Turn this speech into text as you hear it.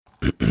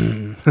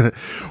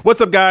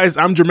What's up, guys?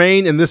 I'm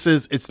Jermaine, and this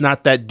is It's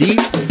Not That Deep.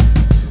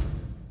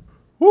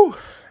 Whew.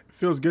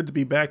 Feels good to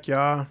be back,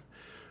 y'all.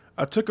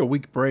 I took a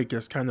week break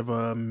as kind of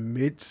a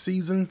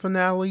mid-season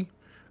finale.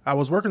 I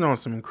was working on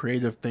some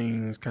creative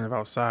things kind of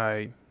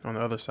outside on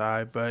the other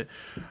side, but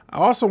I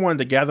also wanted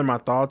to gather my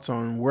thoughts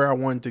on where I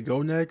wanted to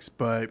go next.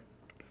 But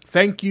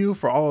thank you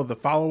for all of the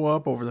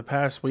follow-up over the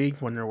past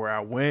week, wondering where I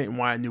went and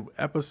why a new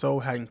episode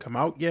hadn't come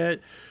out yet.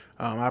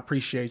 I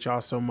appreciate y'all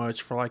so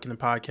much for liking the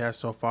podcast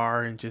so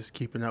far and just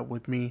keeping up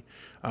with me.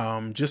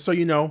 Just so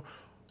you know,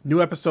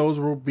 new episodes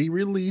will be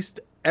released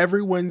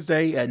every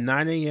Wednesday at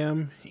 9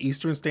 a.m.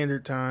 Eastern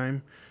Standard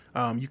Time.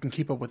 You can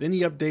keep up with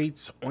any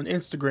updates on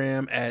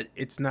Instagram at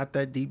It's Not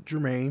That Deep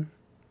Jermaine.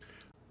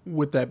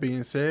 With that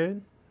being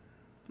said,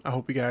 I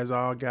hope you guys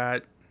all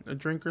got a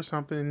drink or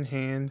something in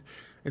hand.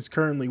 It's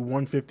currently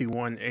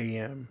 1:51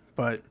 a.m.,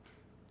 but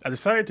I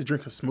decided to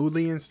drink a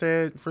smoothie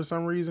instead for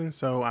some reason.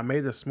 So I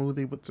made a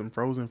smoothie with some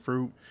frozen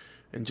fruit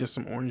and just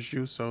some orange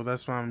juice. So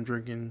that's what I'm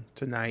drinking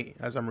tonight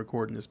as I'm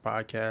recording this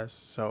podcast.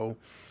 So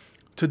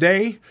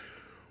today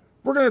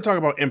we're going to talk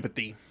about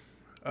empathy.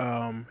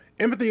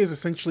 Empathy is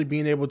essentially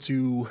being able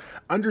to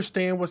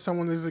understand what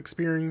someone is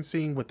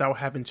experiencing without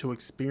having to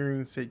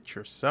experience it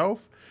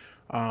yourself.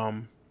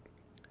 I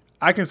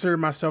consider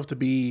myself to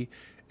be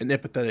an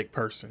empathetic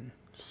person,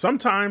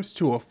 sometimes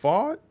to a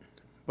fault,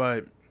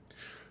 but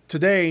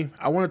today,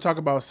 I want to talk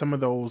about some of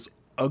those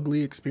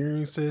ugly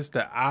experiences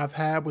that I've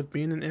had with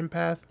being an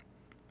empath.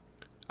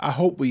 I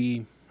hope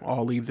we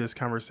all leave this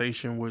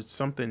conversation with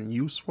something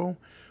useful.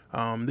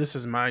 This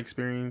is my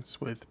experience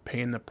with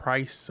paying the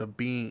price of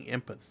being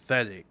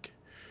empathetic.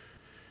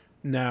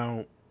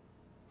 Now,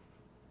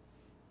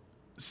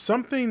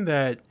 something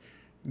that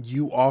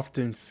you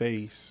often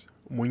face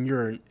when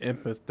you're an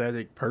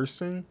empathetic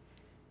person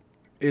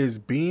is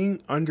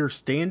being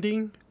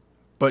understanding,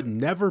 but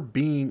never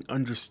being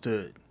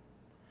understood.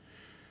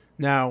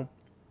 Now,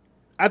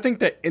 I think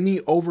that any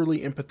overly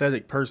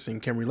empathetic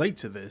person can relate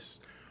to this.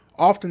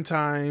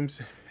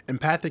 Oftentimes,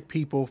 empathic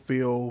people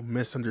feel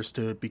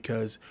misunderstood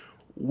because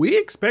we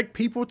expect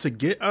people to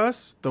get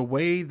us the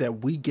way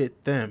that we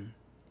get them.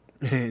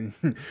 And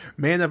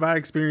man, have I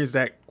experienced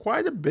that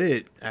quite a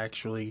bit,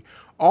 actually.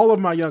 All of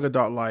my young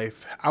adult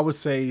life, I would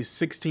say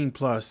 16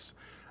 plus,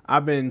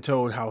 I've been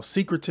told how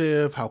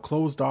secretive, how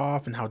closed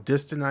off, and how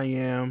distant I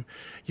am.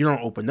 You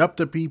don't open up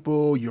to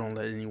people. You don't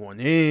let anyone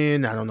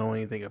in. I don't know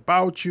anything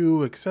about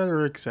you,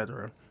 etc.,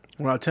 etc.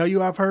 When I tell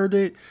you I've heard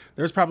it,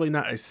 there's probably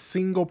not a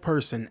single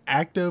person,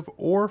 active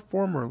or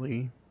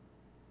formerly,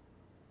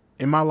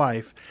 in my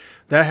life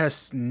that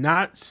has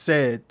not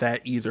said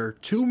that either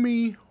to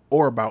me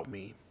or about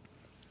me.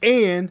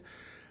 And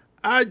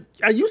I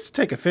used to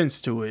take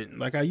offense to it.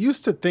 Like, I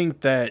used to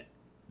think that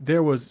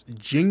there was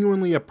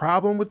genuinely a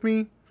problem with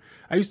me.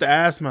 I used to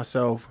ask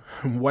myself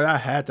what I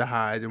had to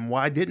hide and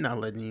why didn't I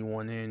let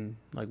anyone in?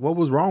 Like, what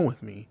was wrong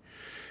with me?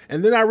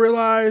 And then I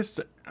realized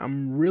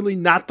I'm really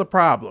not the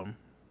problem.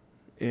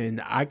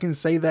 And I can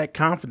say that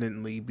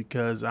confidently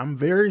because I'm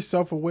very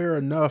self-aware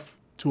enough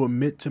to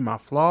admit to my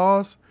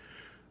flaws.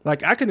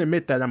 Like, I can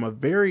admit that I'm a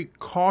very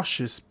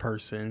cautious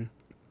person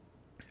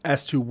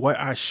as to what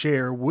I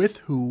share with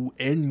who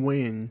and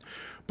when.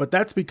 But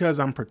that's because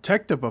I'm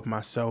protective of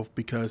myself,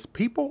 because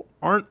people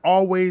aren't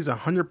always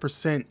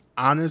 100%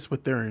 honest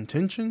with their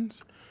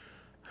intentions.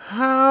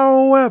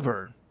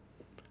 However,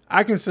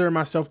 I consider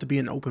myself to be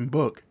an open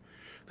book.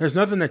 There's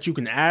nothing that you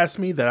can ask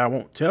me that I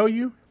won't tell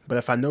you, but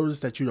if I notice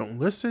that you don't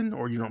listen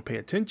or you don't pay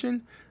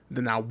attention,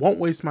 then I won't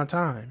waste my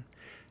time.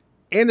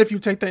 And if you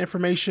take that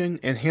information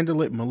and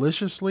handle it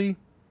maliciously,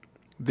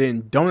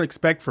 then don't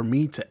expect for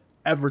me to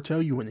ever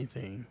tell you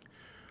anything.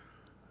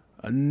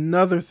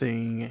 Another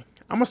thing,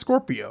 I'm a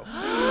Scorpio.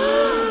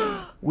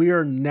 We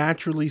are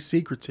naturally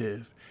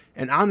secretive.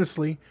 And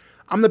honestly,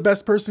 I'm the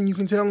best person you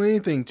can tell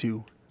anything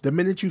to. The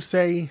minute you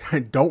say,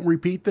 don't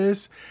repeat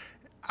this,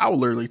 I will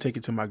literally take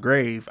it to my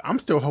grave. I'm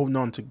still holding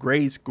on to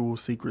grade school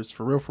secrets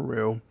for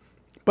real.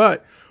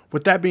 But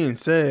with that being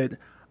said,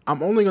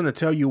 I'm only going to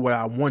tell you what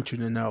I want you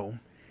to know.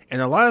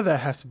 And a lot of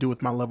that has to do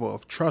with my level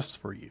of trust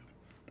for you.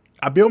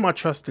 I build my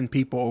trust in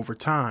people over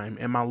time,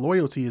 and my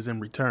loyalty is in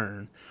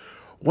return.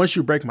 Once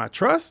you break my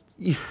trust,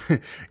 you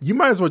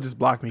might as well just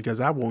block me,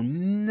 because I will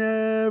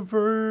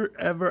never,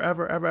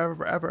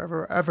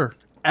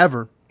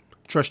 ever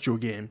trust you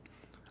again.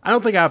 I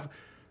don't think matter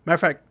of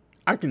fact,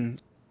 I can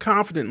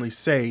confidently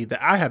say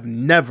that I have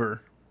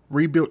never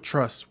rebuilt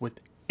trust with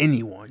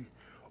anyone.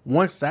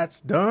 Once that's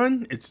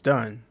done, it's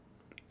done.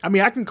 I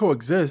mean, I can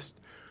coexist,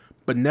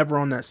 but never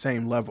on that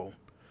same level.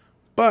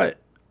 But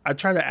I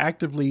try to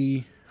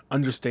actively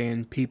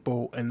understand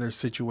people and their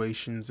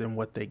situations and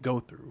what they go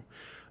through.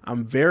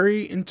 I'm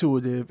very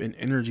intuitive and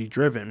energy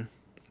driven.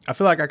 I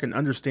feel like I can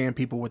understand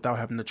people without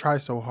having to try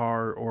so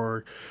hard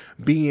or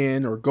be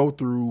in or go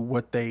through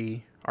what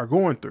they are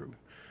going through.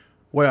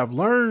 What I've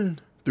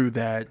learned through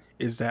that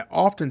is that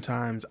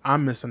oftentimes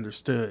I'm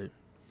misunderstood.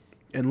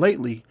 And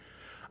lately,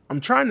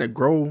 I'm trying to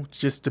grow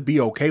just to be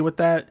okay with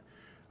that.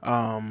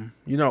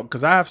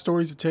 Because I have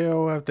stories to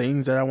tell, I have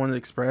things that I want to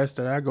express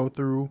that I go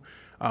through.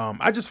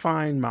 I just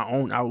find my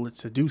own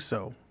outlets to do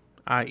so,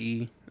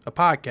 i.e., a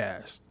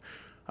podcast.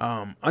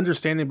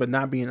 Understanding but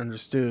not being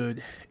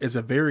understood is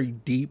a very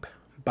deep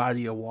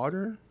body of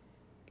water,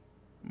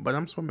 but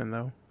I'm swimming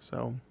though.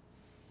 So,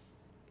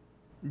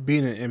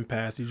 being an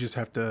empath, you just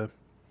have to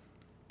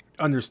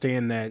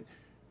understand that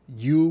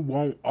you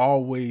won't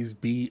always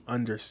be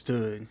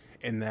understood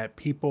and that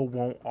people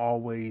won't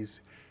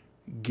always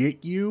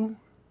get you,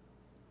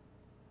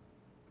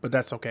 but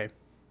that's okay.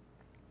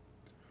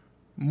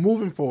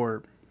 Moving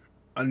forward,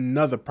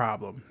 another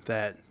problem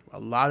that a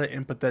lot of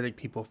empathetic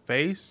people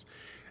face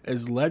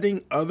is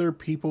letting other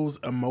people's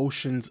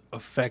emotions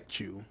affect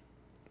you.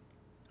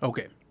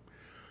 Okay.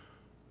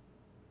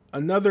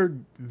 Another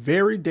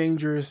very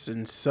dangerous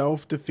and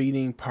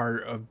self-defeating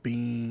part of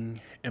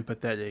being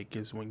empathetic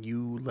is when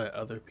you let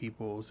other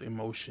people's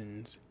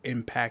emotions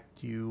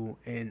impact you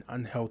in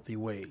unhealthy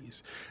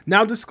ways.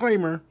 Now,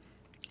 disclaimer,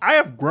 I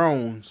have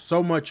grown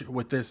so much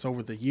with this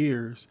over the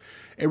years.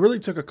 It really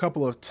took a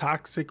couple of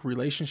toxic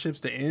relationships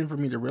to end for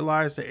me to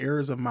realize the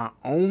errors of my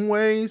own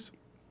ways,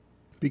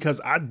 because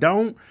I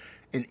don't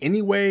in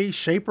any way,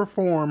 shape, or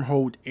form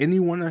hold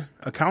anyone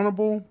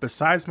accountable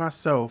besides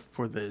myself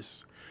for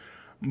this.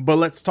 But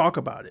let's talk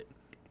about it.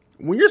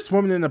 When you're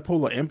swimming in a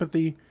pool of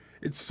empathy,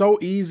 it's so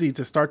easy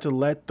to start to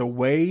let the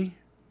way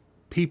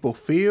people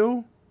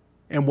feel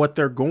and what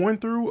they're going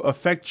through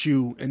affect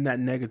you in that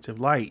negative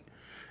light.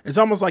 It's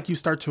almost like you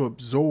start to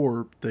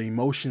absorb the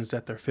emotions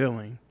that they're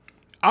feeling.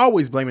 I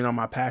always blame it on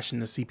my passion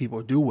to see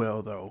people do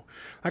well, though.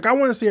 Like, I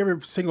want to see every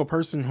single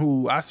person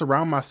who I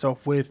surround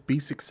myself with be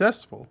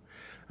successful.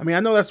 I mean,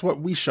 I know that's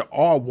what we should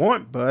all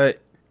want, but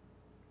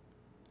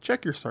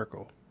check your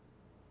circle.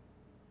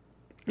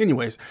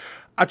 Anyways,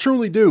 I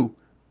truly do.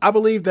 I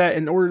believe that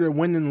in order to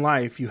win in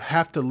life, you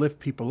have to lift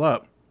people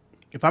up.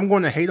 If I'm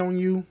going to hate on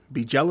you,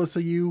 be jealous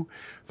of you,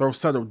 throw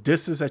subtle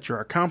disses at your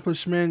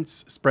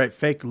accomplishments, spread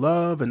fake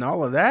love and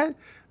all of that,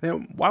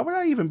 then why would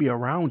I even be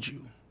around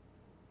you?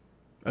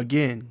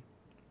 Again,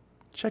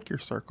 check your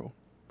circle.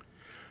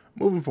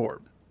 Moving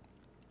forward.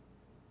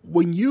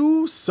 When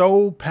you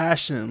so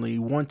passionately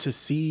want to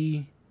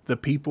see the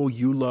people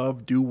you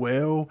love do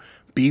well,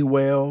 be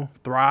well,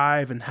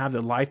 thrive, and have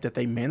the life that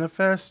they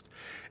manifest,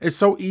 it's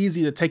so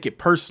easy to take it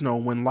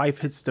personal when life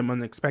hits them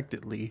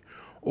unexpectedly,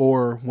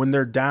 or when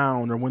they're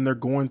down, or when they're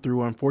going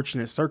through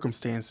unfortunate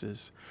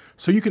circumstances.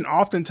 So you can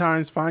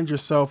oftentimes find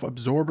yourself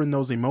absorbing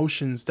those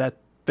emotions that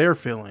they're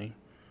feeling.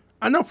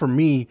 I know for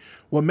me,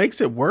 what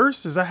makes it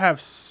worse is I have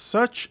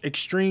such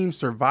extreme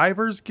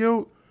survivor's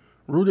guilt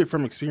rooted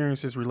from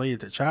experiences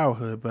related to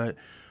childhood, but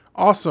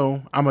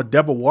also I'm a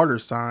double water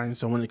sign,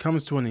 so when it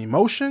comes to an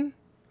emotion,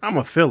 I'm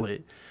going to feel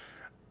it.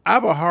 I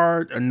have a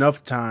hard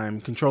enough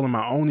time controlling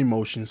my own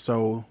emotions,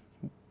 so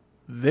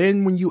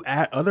then when you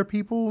add other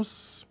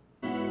people's,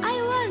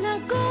 I wanna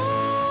go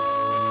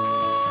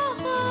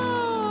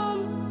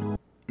home.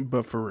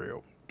 But for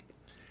real,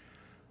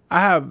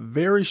 I have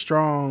very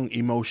strong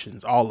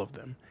emotions, all of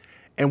them.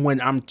 And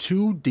when I'm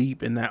too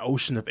deep in that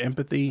ocean of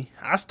empathy,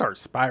 I start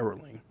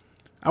spiraling.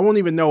 I won't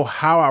even know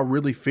how I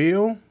really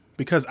feel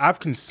because I've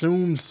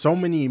consumed so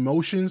many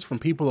emotions from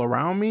people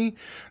around me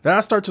that I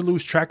start to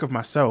lose track of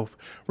myself.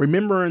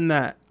 Remembering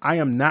that I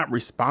am not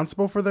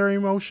responsible for their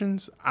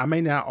emotions, I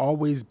may not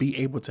always be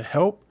able to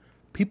help.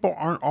 People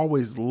aren't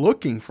always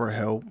looking for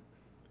help,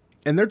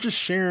 and they're just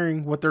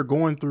sharing what they're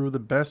going through the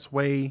best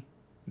way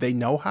they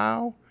know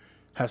how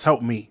has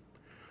helped me.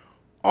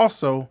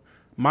 Also,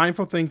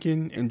 mindful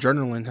thinking and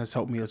journaling has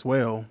helped me as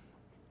well.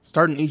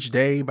 Starting each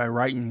day by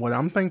writing what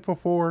I'm thankful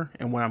for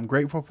and what I'm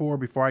grateful for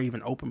before I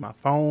even open my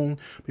phone,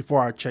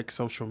 before I check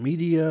social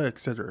media,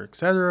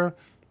 etc.,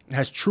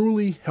 has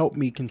truly helped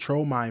me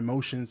control my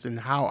emotions and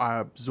how I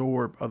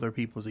absorb other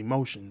people's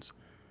emotions.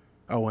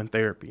 Oh, and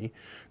therapy.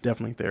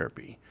 Definitely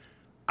therapy.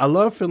 I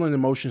love feeling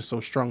emotions so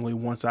strongly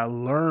once I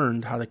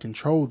learned how to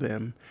control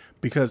them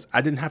because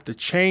I didn't have to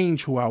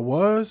change who I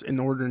was in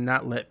order to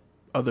not let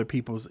other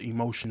people's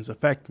emotions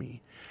affect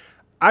me.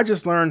 I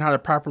just learned how to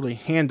properly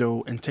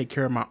handle and take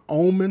care of my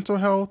own mental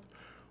health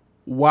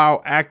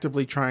while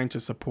actively trying to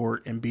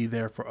support and be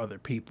there for other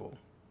people.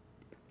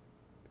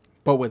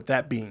 But with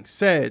that being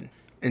said,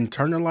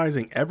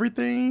 internalizing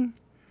everything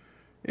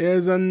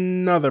is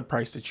another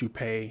price that you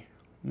pay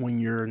when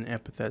you're an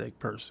empathetic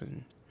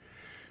person.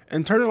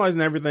 Internalizing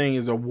everything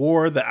is a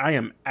war that I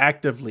am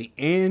actively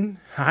in.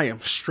 I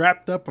am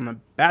strapped up on the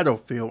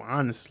battlefield,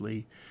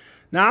 honestly.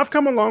 Now, I've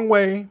come a long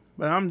way,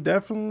 but I'm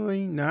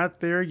definitely not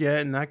there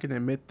yet, and I can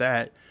admit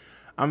that.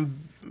 I'm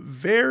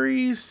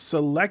very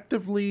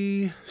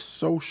selectively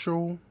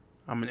social.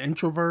 I'm an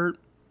introvert.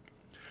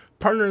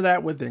 Partner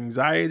that with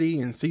anxiety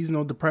and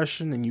seasonal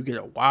depression, and you get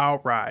a wild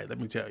ride, let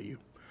me tell you.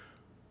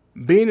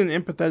 Being an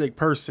empathetic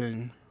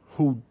person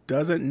who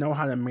doesn't know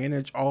how to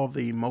manage all of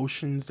the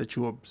emotions that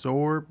you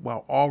absorb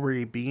while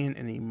already being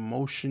an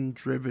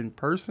emotion-driven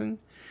person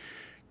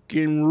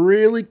can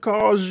really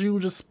cause you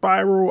to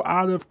spiral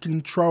out of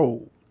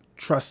control.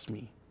 Trust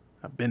me,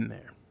 I've been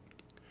there.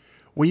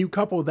 When you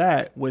couple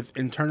that with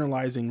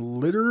internalizing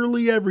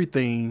literally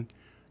everything,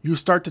 you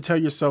start to tell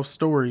yourself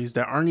stories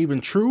that aren't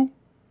even true,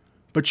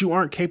 but you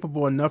aren't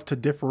capable enough to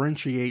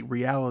differentiate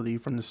reality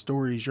from the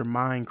stories your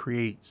mind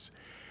creates.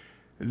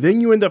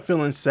 Then you end up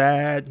feeling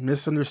sad,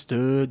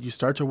 misunderstood. You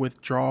start to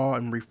withdraw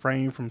and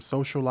refrain from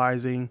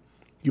socializing.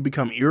 You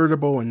become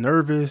irritable and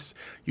nervous.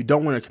 You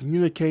don't want to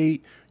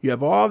communicate. You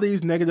have all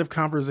these negative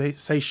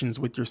conversations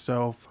with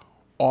yourself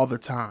all the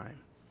time.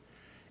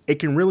 It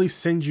can really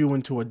send you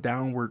into a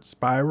downward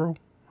spiral.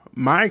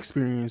 My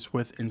experience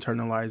with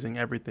internalizing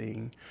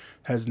everything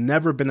has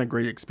never been a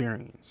great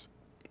experience.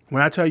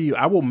 When I tell you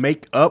I will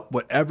make up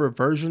whatever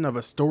version of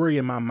a story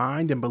in my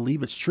mind and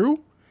believe it's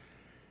true.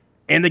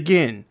 And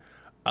again,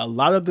 a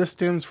lot of this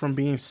stems from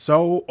being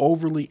so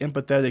overly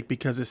empathetic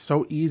because it's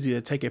so easy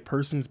to take a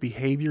person's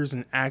behaviors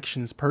and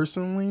actions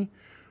personally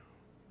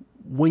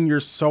when you're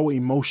so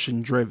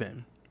emotion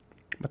driven.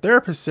 My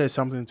therapist said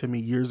something to me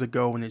years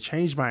ago and it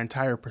changed my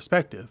entire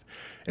perspective.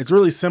 It's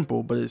really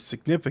simple, but it's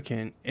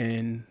significant.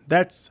 And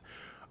that's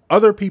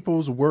other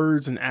people's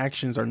words and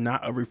actions are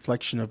not a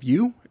reflection of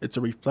you. It's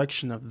a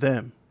reflection of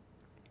them.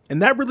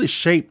 And that really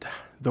shaped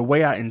the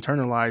way I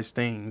internalize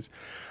things.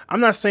 I'm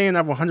not saying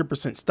I've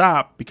 100%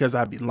 stopped because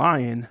I'd be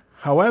lying.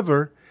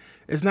 However,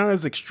 it's not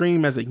as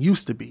extreme as it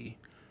used to be.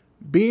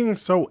 Being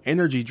so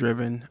energy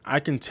driven, I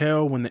can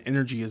tell when the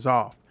energy is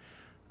off.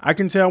 I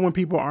can tell when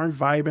people aren't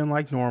vibing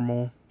like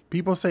normal.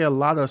 People say a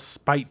lot of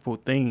spiteful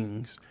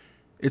things.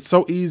 It's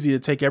so easy to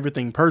take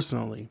everything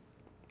personally,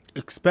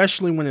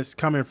 especially when it's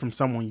coming from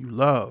someone you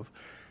love.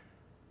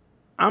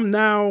 I'm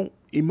now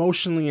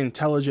emotionally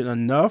intelligent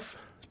enough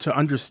to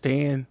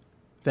understand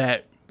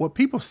that what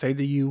people say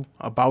to you,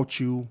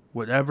 about you,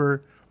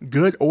 whatever,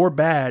 good or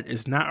bad,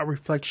 is not a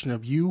reflection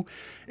of you.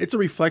 It's a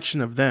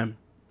reflection of them.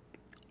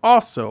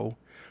 Also,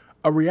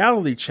 a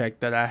reality check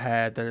that I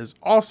had that has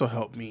also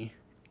helped me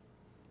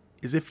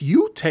is if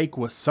you take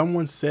what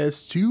someone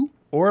says to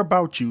or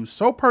about you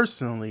so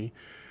personally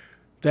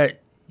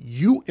that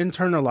you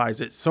internalize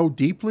it so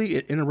deeply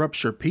it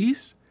interrupts your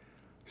peace,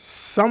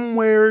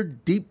 somewhere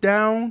deep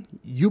down,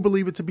 you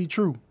believe it to be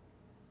true.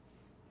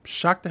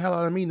 Shocked the hell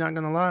out of me, not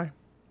gonna lie,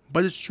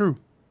 but it's true.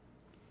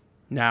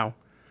 Now,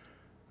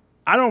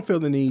 I don't feel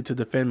the need to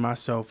defend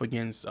myself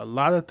against a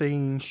lot of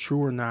things,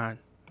 true or not.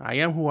 I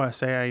am who I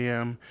say I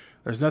am.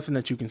 There's nothing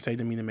that you can say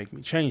to me to make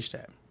me change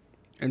that.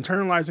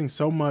 Internalizing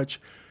so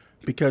much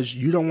because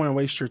you don't want to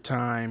waste your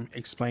time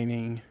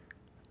explaining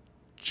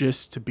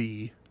just to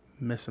be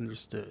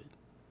misunderstood.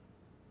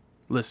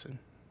 Listen,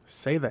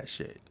 say that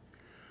shit.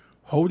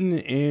 Holding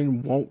it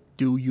in won't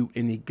do you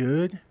any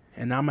good.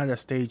 And I'm at a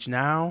stage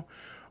now,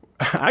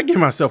 I give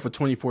myself a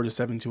 24 to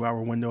 72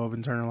 hour window of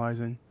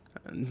internalizing.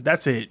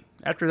 That's it.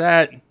 After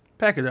that,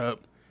 pack it up.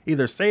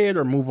 Either say it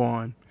or move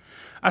on.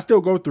 I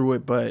still go through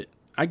it, but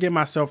I give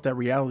myself that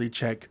reality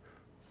check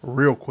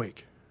real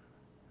quick.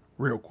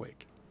 Real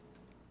quick.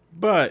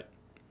 But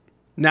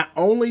not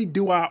only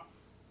do I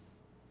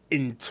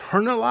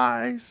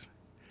internalize,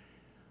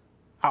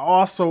 I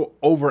also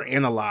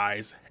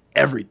overanalyze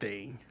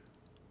everything.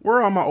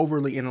 Where are my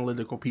overly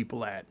analytical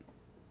people at?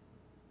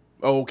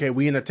 Okay,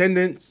 we in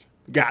attendance?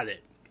 Got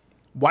it.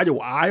 Why do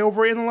I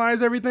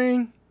overanalyze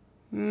everything?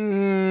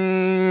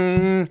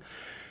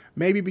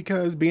 Maybe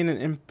because being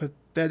an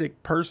empathetic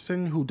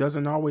person who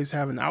doesn't always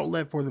have an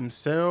outlet for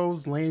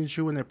themselves lands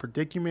you in a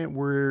predicament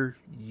where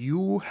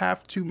you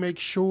have to make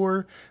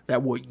sure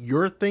that what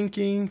you're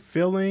thinking,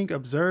 feeling,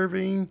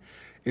 observing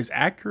is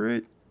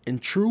accurate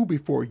and true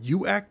before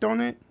you act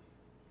on it.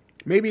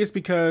 Maybe it's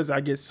because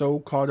I get so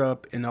caught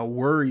up in a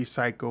worry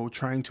cycle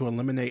trying to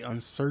eliminate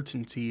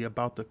uncertainty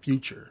about the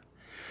future.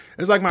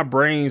 It's like my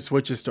brain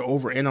switches to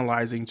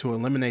overanalyzing to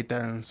eliminate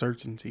that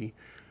uncertainty.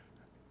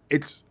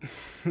 It's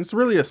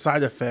really a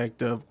side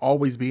effect of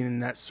always being in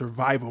that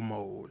survival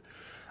mode.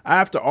 I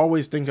have to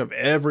always think of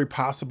every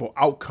possible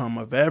outcome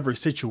of every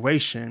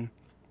situation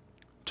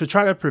to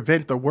try to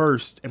prevent the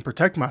worst and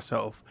protect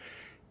myself,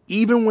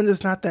 even when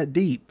it's not that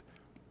deep.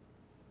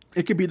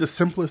 It could be the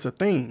simplest of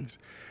things.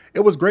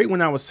 It was great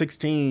when I was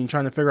 16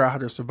 trying to figure out how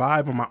to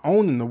survive on my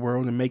own in the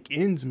world and make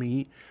ends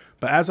meet.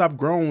 But as I've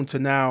grown to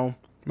now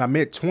my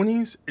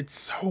mid-20s, it's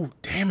so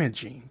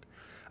damaging.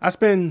 I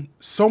spend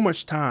so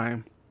much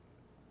time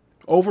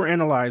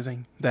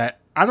overanalyzing that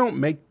I don't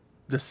make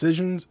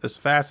decisions as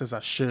fast as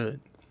I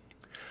should.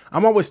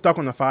 I'm always stuck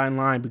on the fine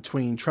line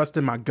between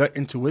trusting my gut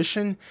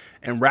intuition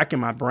and racking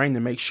my brain to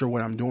make sure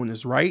what I'm doing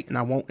is right and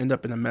I won't end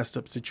up in a messed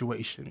up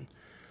situation.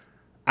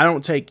 I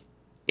don't take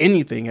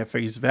anything at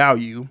face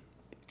value.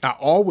 I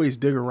always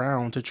dig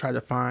around to try to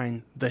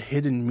find the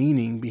hidden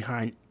meaning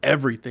behind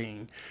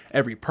everything,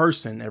 every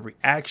person, every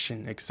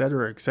action,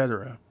 etc.,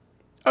 etc.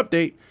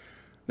 Update,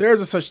 there is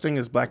a such thing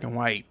as black and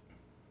white,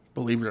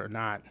 believe it or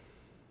not.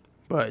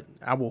 But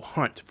I will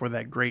hunt for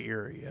that gray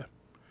area.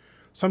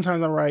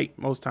 Sometimes I'm right,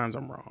 most times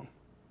I'm wrong.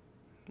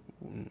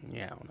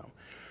 Yeah, I don't know.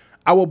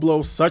 I will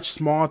blow such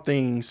small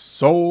things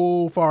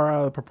so far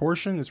out of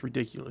proportion, it's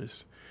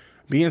ridiculous.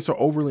 Being so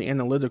overly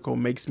analytical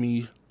makes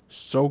me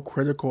so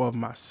critical of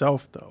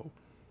myself, though.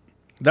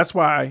 That's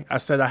why I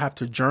said I have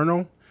to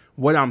journal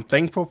what I'm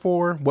thankful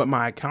for, what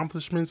my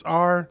accomplishments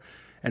are,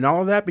 and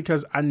all of that,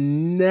 because I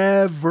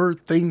never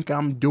think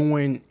I'm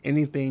doing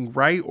anything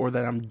right or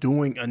that I'm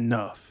doing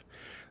enough.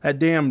 That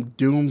damn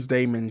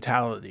doomsday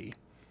mentality.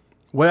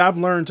 What I've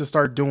learned to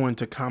start doing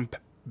to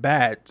combat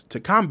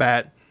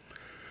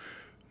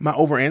my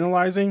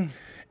overanalyzing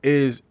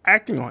is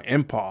acting on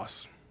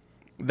impulse.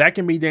 That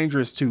can be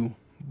dangerous too,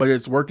 but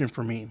it's working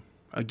for me.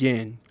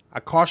 Again, I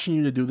caution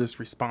you to do this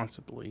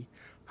responsibly.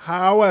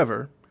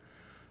 However,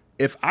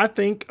 if I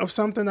think of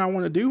something I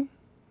want to do,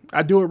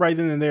 I do it right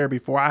then and there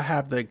before I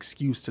have the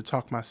excuse to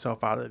talk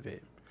myself out of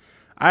it.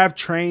 I have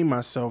trained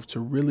myself to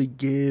really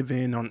give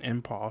in on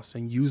impulse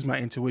and use my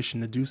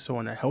intuition to do so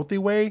in a healthy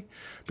way,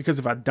 because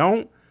if I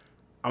don't,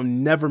 I'll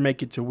never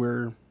make it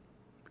to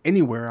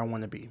anywhere I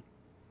want to be.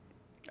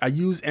 I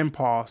use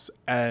impulse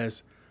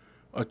as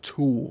a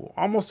tool,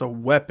 almost a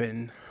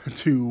weapon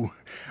to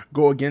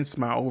go against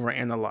my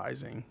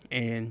overanalyzing.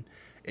 And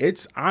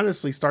it's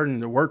honestly starting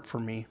to work for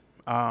me,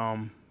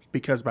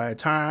 because by the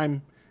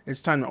time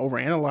it's time to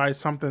overanalyze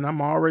something,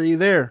 I'm already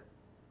there.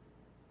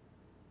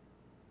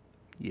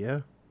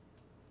 Yeah.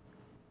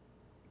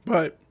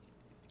 But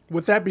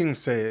with that being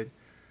said,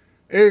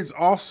 it's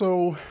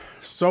also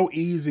so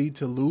easy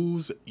to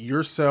lose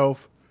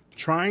yourself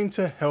trying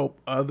to help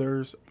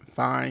others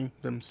find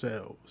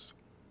themselves.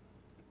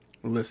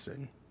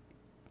 Listen.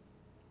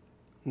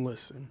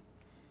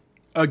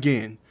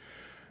 Again,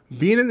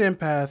 being an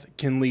empath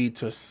can lead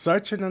to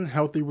such an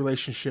unhealthy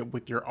relationship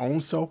with your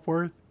own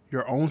self-worth,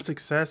 your own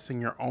success,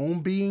 and your own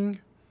being.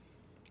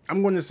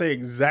 I'm going to say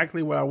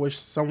exactly what I wish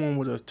someone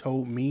would have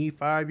told me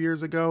 5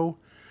 years ago.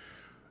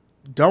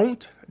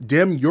 Don't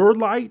dim your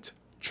light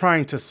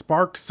trying to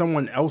spark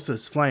someone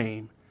else's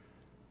flame.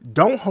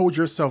 Don't hold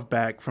yourself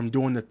back from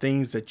doing the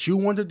things that you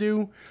want to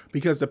do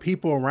because the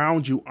people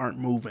around you aren't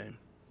moving.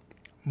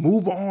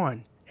 Move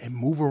on and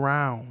move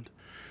around.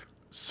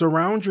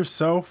 Surround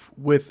yourself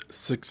with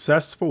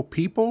successful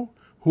people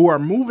who are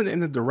moving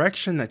in the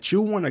direction that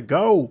you want to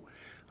go.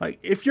 Like,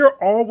 if you're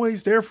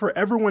always there for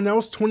everyone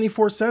else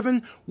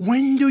 24/7,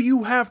 when do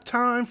you have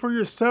time for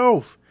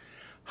yourself?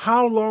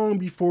 How long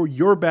before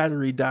your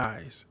battery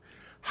dies?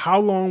 How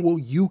long will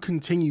you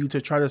continue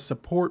to try to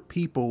support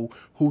people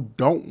who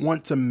don't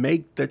want to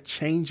make the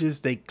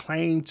changes they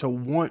claim to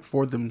want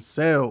for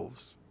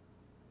themselves?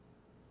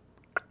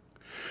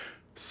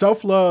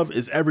 Self-love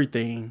is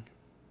everything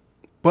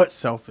but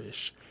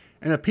selfish.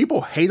 And if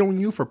people hate on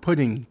you for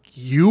putting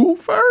you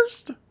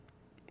first,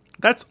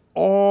 that's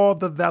all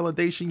the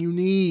validation you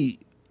need.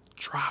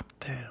 Drop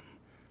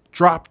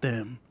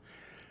them.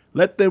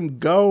 Let them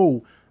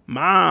go.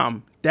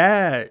 Mom,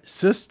 dad,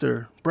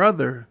 sister,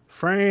 brother,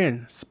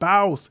 friend,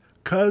 spouse,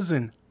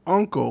 cousin,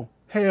 uncle.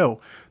 Hell,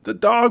 the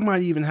dog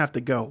might even have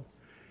to go.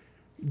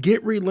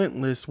 Get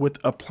relentless with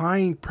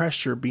applying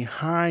pressure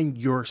behind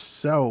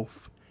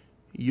yourself.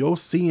 You'll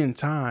see in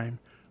time,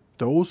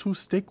 those who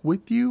stick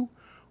with you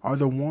are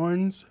the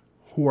ones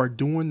who are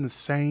doing the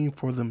same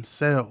for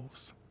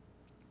themselves.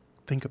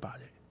 Think about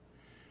it.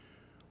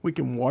 We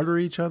can water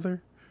each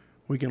other.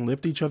 We can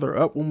lift each other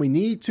up when we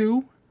need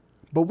to,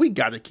 but we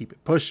got to keep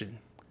it pushing.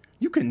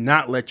 You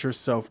cannot let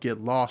yourself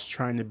get lost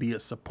trying to be a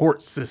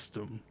support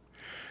system.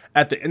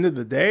 At the end of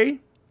the day,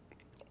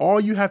 all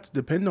you have to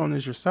depend on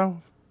is yourself.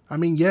 I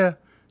mean, yeah,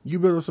 you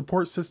build a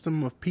support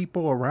system of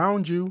people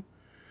around you,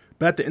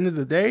 but at the end of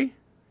the day,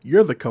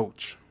 you're the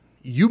coach.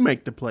 You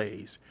make the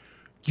plays.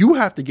 You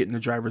have to get in the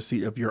driver's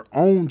seat of your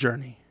own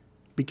journey,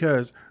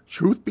 because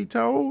truth be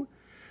told,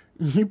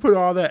 you put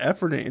all that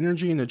effort and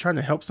energy into trying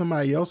to help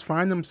somebody else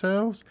find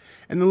themselves,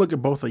 and then look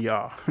at both of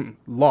y'all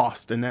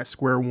lost in that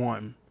square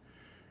one.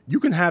 You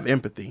can have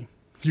empathy.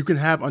 You can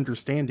have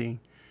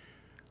understanding.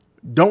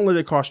 Don't let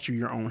it cost you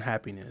your own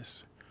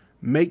happiness.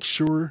 Make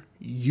sure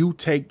you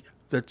take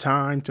the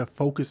time to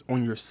focus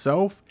on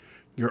yourself,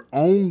 your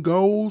own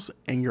goals,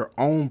 and your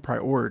own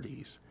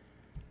priorities.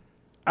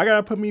 I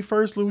gotta put me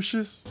first,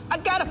 Lucius. I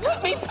gotta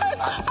put me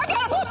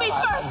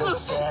first,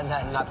 Lucius.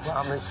 And I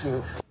promise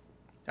you.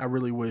 I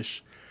really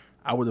wish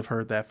I would have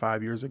heard that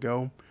 5 years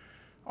ago.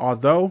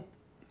 Although,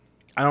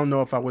 I don't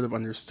know if I would have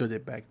understood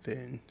it back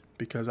then,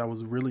 because I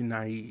was really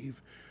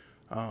naive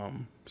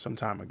some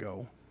time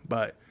ago.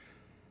 But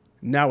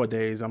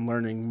nowadays, I'm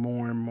learning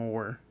more and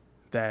more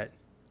that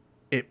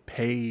it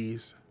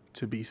pays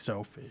to be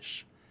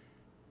selfish.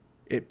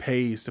 It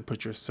pays to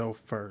put yourself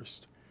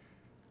first.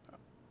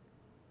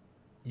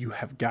 You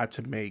have got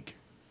to make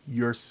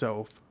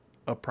yourself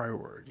a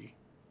priority.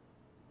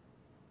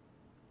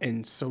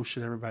 And so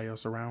should everybody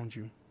else around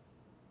you.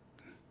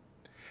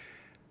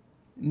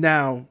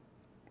 Now,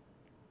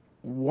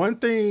 one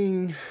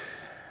thing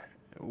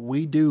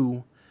we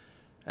do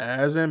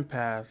as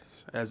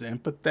empaths, as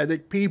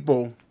empathetic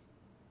people,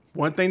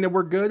 one thing that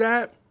we're good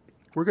at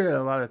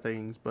a lot of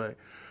things, but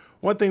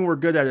one thing we're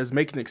good at is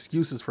making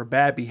excuses for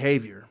bad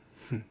behavior.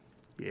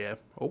 Yeah,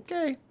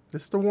 okay,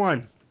 that's the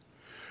one.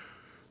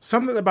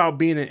 Something about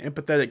being an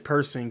empathetic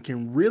person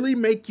can really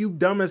make you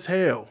dumb as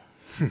hell.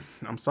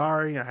 I'm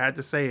sorry, I had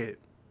to say it.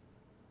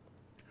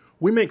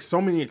 We make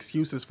so many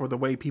excuses for the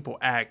way people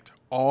act,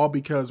 all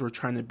because we're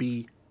trying to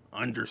be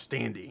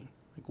understanding.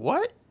 Like,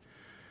 what?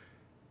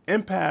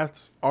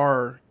 Empaths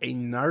are a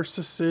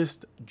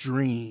narcissist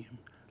dream.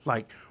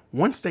 Like,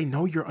 once they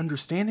know you're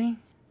understanding,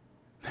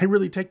 they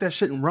really take that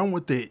shit and run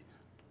with it.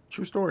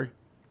 True story.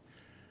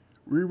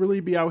 We really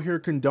be out here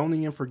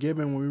condoning and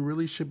forgiving when we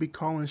really should be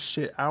calling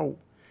shit out.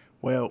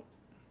 Well,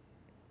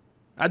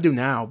 I do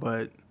now,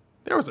 but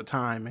there was a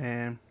time,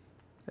 man.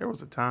 There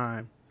was a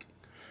time.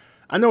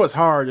 I know it's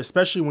hard,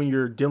 especially when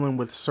you're dealing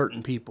with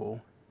certain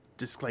people.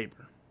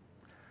 Disclaimer.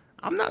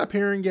 I'm not a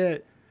parent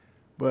yet,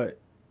 but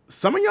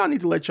some of y'all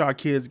need to let y'all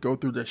kids go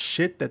through the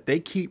shit that they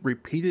keep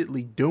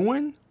repeatedly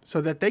doing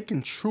so that they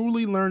can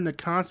truly learn the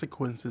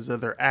consequences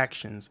of their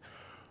actions.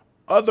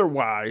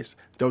 Otherwise,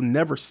 they'll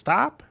never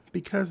stop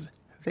because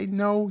they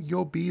know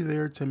you'll be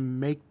there to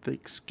make the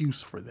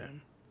excuse for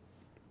them.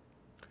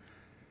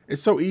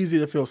 It's so easy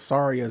to feel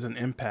sorry as an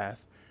empath,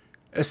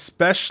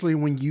 especially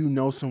when you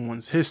know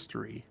someone's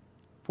history.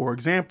 For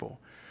example,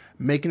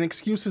 making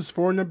excuses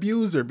for an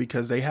abuser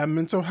because they have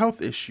mental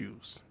health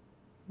issues.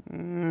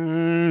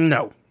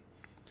 No.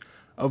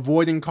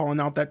 Avoiding calling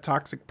out that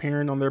toxic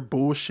parent on their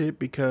bullshit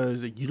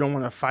because you don't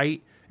want to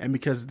fight and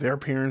because their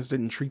parents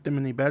didn't treat them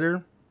any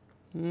better.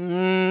 I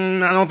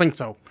don't think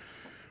so.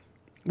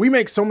 We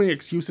make so many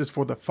excuses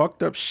for the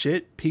fucked up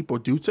shit people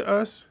do to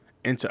us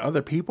and to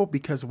other people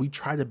because we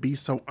try to be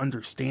so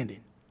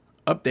understanding.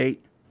 Update,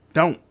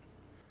 don't.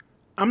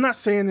 I'm not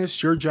saying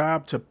it's your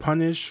job to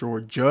punish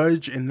or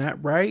judge in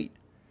that right,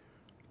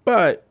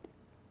 but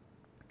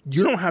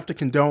you don't have to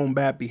condone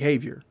bad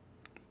behavior.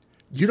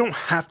 You don't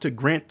have to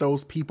grant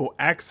those people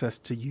access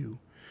to you.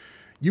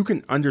 You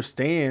can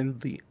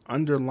understand the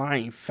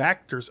underlying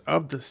factors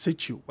of the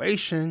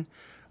situation,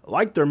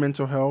 like their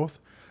mental health,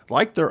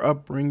 like their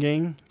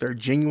upbringing, their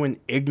genuine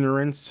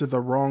ignorance to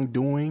the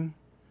wrongdoing.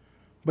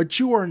 But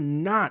you are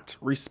not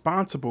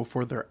responsible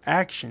for their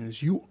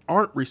actions. You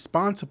aren't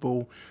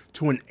responsible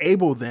to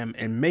enable them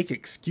and make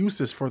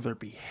excuses for their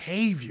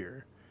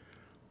behavior.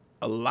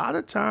 A lot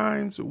of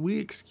times we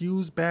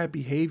excuse bad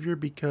behavior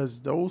because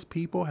those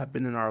people have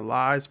been in our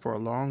lives for a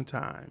long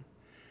time.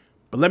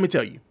 But let me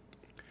tell you,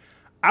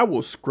 I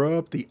will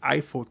scrub the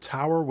Eiffel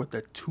Tower with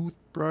a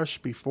toothbrush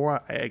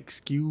before I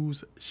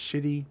excuse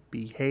shitty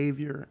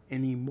behavior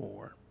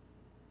anymore.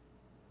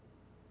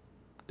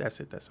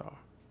 That's it. That's all.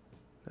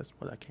 That's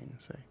what I came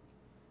to say.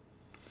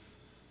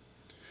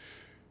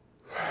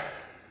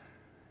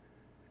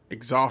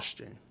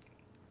 Exhaustion.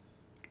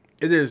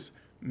 It is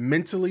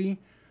mentally,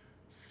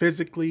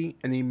 physically,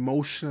 and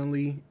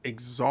emotionally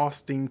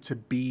exhausting to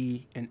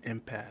be an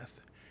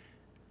empath,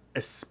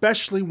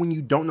 especially when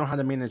you don't know how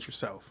to manage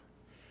yourself.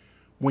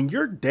 When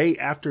you're day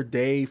after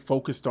day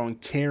focused on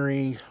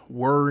caring,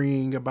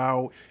 worrying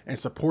about, and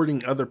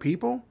supporting other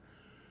people,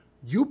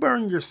 you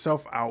burn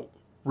yourself out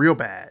real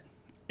bad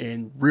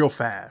and real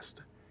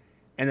fast.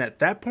 And at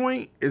that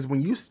point is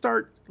when you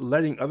start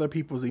letting other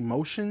people's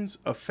emotions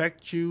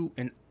affect you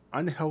in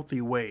unhealthy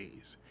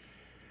ways.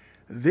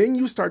 Then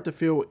you start to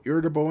feel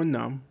irritable and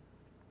numb.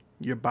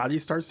 Your body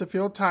starts to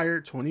feel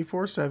tired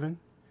 24/7.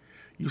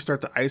 You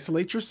start to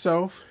isolate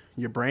yourself.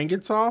 Your brain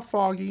gets all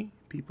foggy.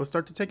 People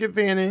start to take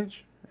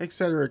advantage,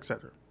 etc.,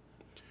 etc.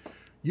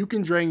 You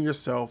can drain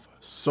yourself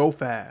so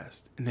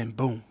fast, and then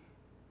boom,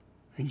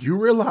 you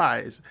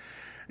realize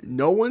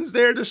no one's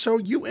there to show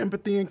you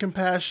empathy and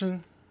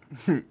compassion.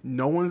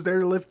 No one's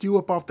there to lift you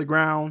up off the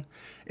ground.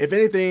 If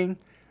anything,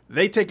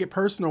 they take it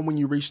personal when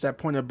you reach that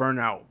point of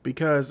burnout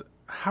because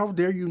how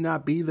dare you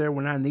not be there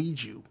when I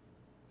need you?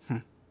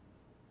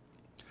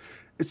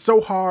 It's so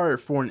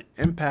hard for an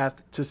empath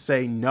to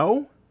say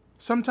no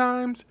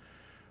sometimes,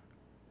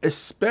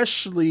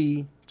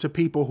 especially to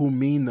people who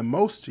mean the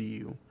most to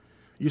you.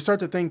 You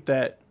start to think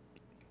that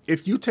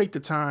if you take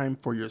the time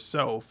for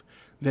yourself,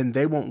 then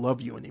they won't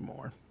love you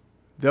anymore.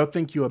 They'll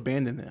think you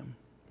abandoned them.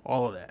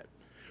 All of that.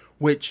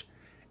 Which,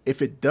 if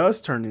it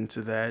does turn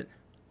into that,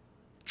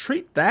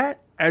 treat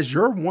that as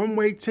your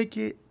one-way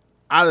ticket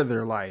out of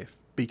their life.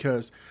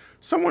 Because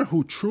someone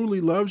who truly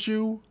loves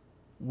you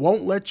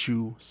won't let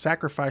you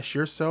sacrifice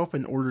yourself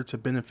in order to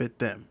benefit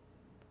them.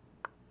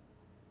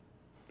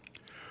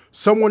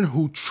 Someone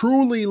who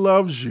truly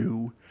loves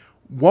you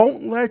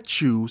won't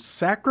let you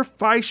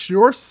sacrifice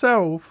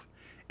yourself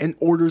in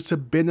order to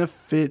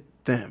benefit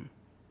them.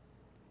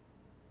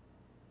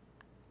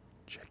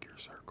 Check your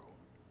circle.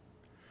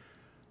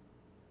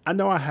 I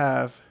know I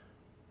have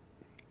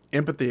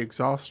empathy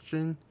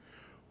exhaustion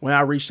when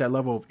I reach that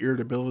level of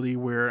irritability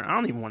where I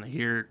don't even want to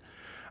hear it.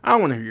 I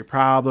don't want to hear your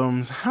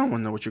problems. I don't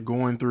want to know what you're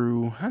going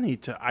through. I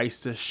need to ice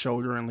this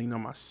shoulder and lean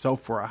on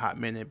myself for a hot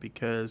minute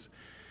because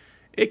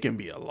it can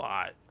be a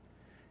lot.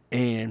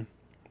 And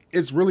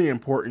it's really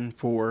important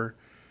for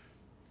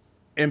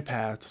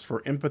empaths,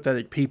 for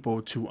empathetic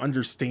people to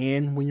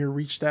understand when you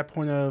reach that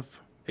point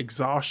of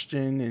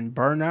exhaustion and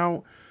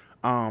burnout,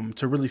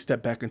 to really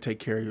step back and take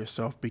care of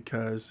yourself,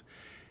 because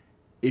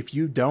if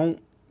you don't,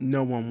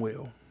 no one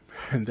will.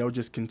 And they'll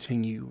just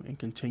continue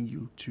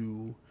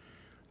to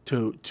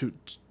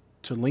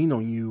lean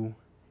on you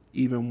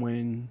even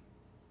when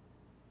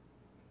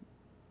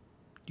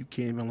you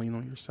can't even lean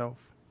on yourself.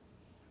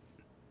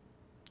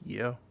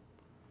 Yeah.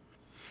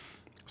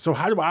 So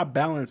how do I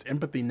balance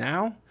empathy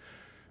now?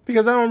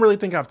 Because I don't really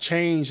think I've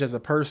changed as a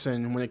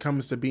person when it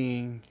comes to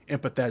being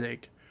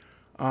empathetic.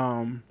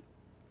 Um,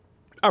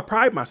 I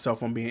pride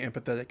myself on being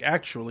empathetic,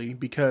 actually,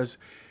 because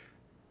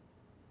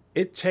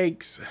it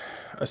takes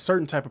a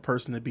certain type of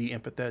person to be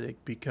empathetic,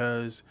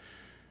 because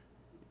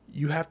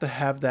you have to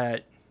have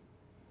that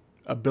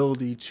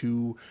ability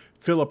to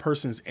feel a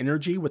person's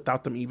energy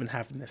without them even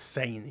having to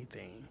say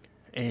anything.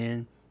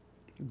 And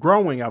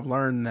growing, I've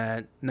learned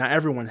that not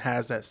everyone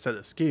has that set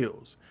of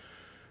skills.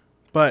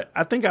 But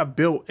I think I've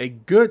built a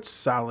good,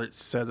 solid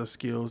set of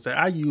skills that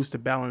I use to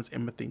balance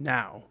empathy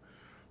now.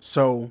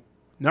 So,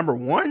 number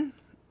one,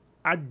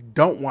 I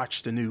don't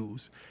watch the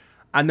news.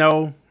 I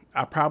know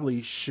I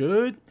probably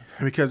should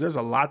because there's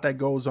a lot that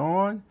goes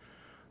on,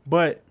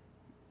 but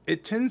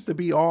it tends to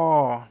be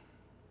all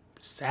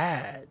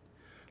sad.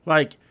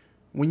 Like,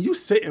 when you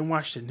sit and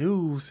watch the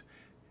news,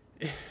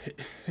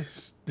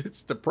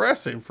 it's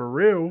depressing for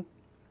real.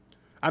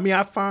 I mean,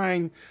 I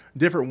find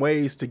different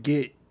ways to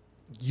get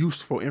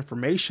useful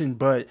information,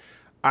 but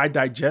I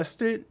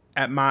digest it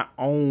at my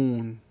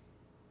own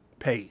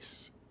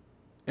pace,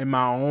 in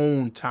my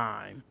own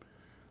time.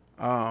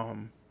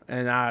 And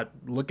I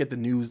look at the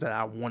news that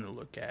I want to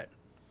look at.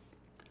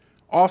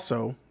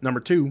 Also, number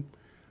two,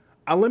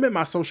 I limit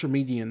my social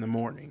media in the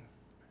morning.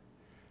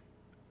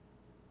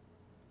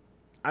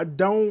 I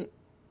don't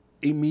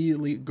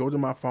immediately go to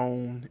my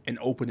phone and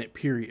open it,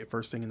 period,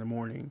 first thing in the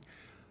morning.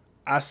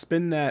 I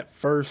spend that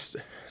first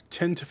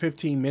 10 to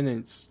 15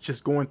 minutes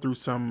just going through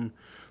some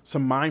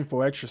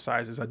mindful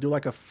exercises. I do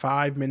like a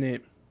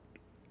 5-minute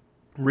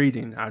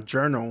reading. I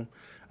journal.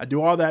 I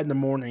do all that in the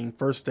morning,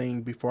 first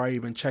thing before I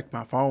even check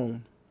my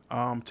phone,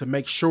 to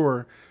make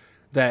sure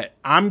that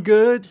I'm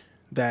good,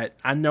 that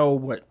I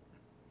know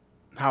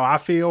how I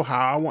feel,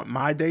 how I want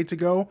my day to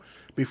go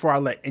before I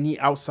let any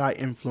outside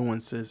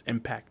influences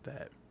impact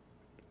that.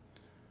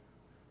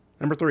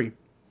 Number three,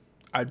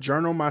 I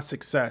journal my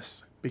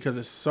success because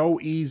it's so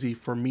easy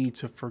for me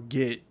to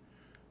forget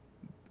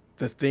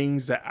the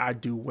things that I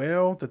do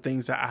well, the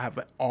things that I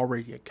have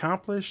already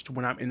accomplished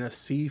when I'm in a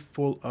sea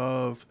full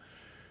of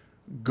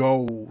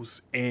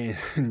goals and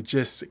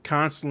just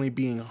constantly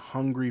being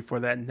hungry for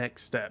that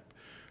next step.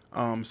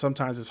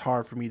 Sometimes it's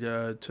hard for me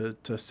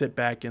to sit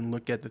back and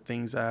look at the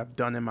things I've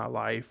done in my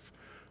life,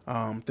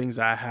 things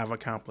that I have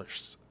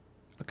accomplished.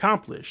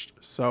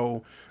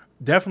 So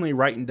definitely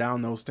writing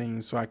down those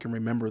things so I can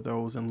remember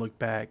those and look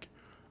back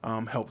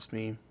helps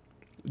me.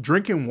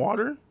 Drinking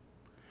water.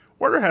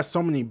 Water has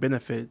so many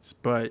benefits,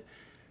 but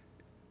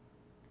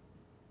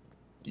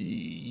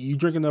you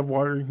drink enough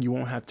water, you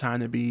won't have time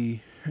to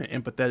be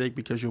empathetic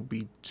because you'll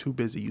be too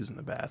busy using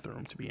the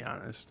bathroom, to be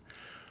honest.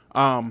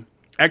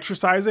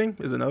 Exercising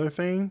is another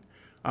thing.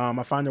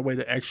 I find a way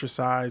to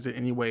exercise in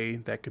any way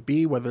that could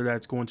be, whether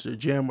that's going to the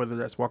gym, whether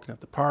that's walking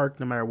at the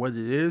park, no matter what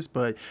it is.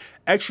 But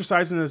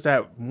exercising is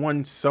that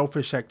one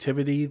selfish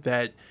activity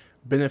that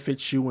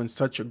benefits you in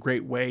such a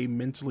great way,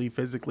 mentally,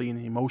 physically,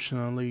 and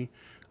emotionally.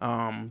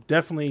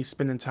 Definitely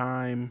spending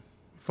time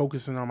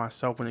focusing on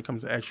myself when it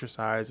comes to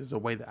exercise is a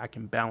way that I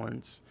can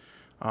balance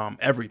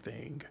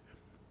everything.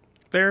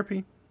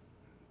 Therapy,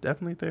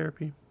 definitely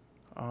therapy.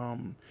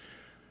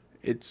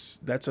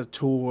 That's a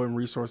tool and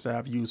resource that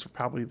I've used for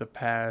probably the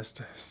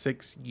past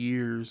 6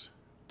 years,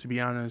 to be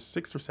honest,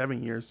 6 or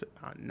 7 years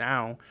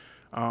now.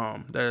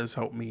 That has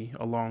helped me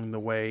along the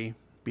way,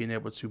 being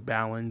able to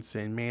balance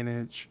and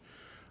manage.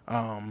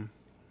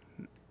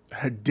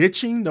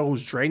 Ditching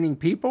those draining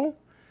people.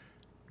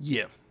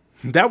 Yeah,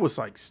 that was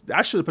like,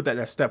 I should have put that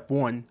as step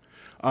one.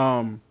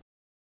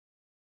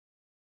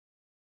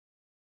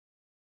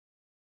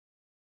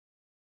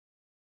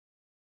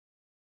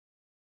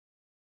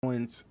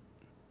 Balance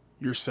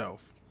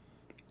yourself.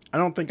 I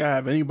don't think I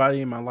have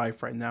anybody in my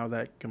life right now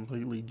that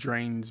completely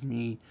drains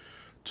me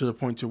to the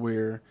point to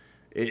where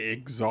it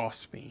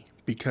exhausts me,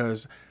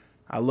 because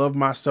I love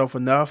myself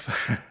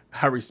enough.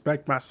 I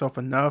respect myself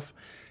enough,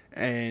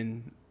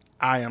 and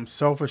I am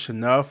selfish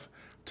enough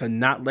to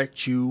not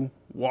let you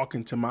walk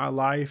into my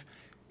life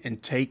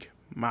and take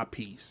my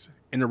peace,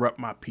 interrupt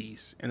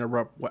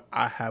what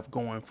I have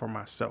going for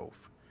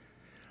myself.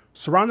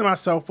 Surrounding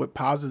myself with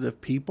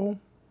positive people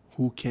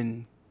who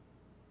can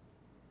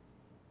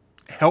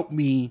help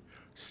me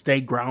stay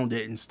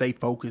grounded and stay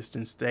focused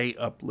and stay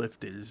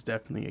uplifted is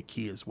definitely a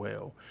key as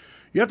well.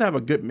 You have to have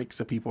a good mix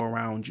of people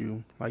around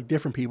you, like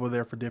different people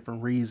there for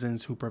different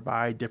reasons who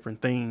provide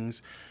different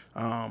things.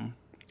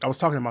 I was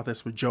talking about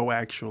this with Joe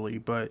actually,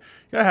 but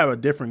you gotta have a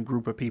different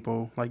group of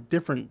people, like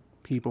different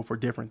people for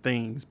different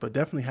things, but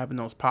definitely having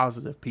those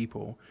positive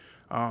people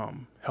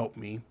help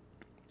me.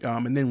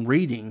 And then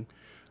reading.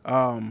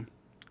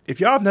 If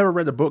y'all have never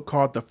read a book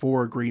called The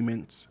Four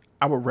Agreements,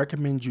 I would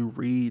recommend you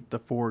read The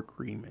Four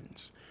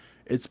Agreements.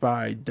 It's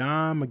by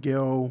Don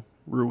Miguel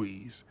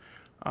Ruiz.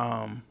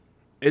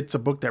 It's a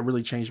book that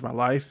really changed my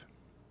life.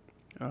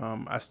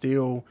 I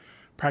still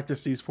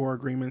practice these four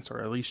agreements, or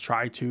at least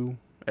try to,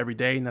 every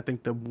day. And I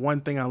think the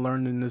one thing I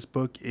learned in this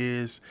book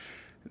is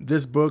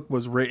This book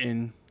was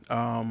written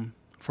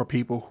for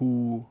people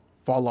who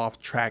fall off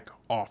track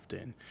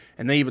often,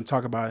 and they even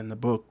talk about it in the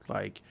book.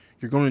 Like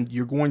you're going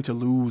to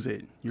lose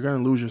it. You're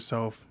going to lose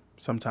yourself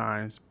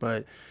sometimes,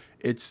 but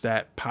it's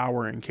that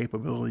power and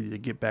capability to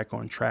get back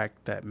on track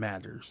that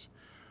matters.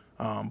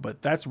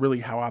 But that's really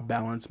how I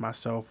balance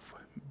myself,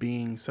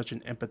 being such an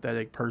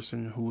empathetic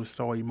person who is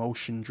so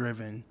emotion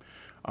driven.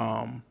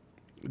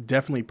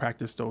 Definitely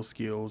practice those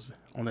skills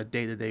on a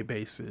day-to-day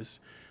basis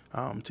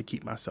to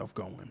keep myself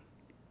going.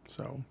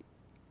 So,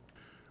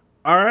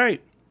 all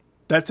right.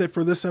 That's it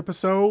for this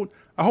episode.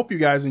 I hope you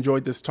guys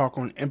enjoyed this talk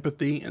on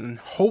empathy, and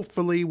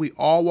hopefully we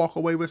all walk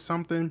away with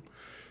something.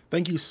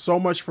 Thank you so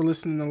much for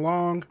listening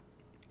along.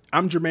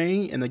 I'm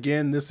Jermaine, and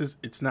again, this is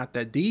It's Not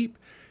That Deep,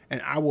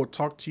 and I will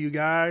talk to you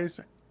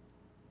guys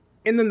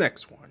in the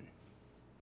next one.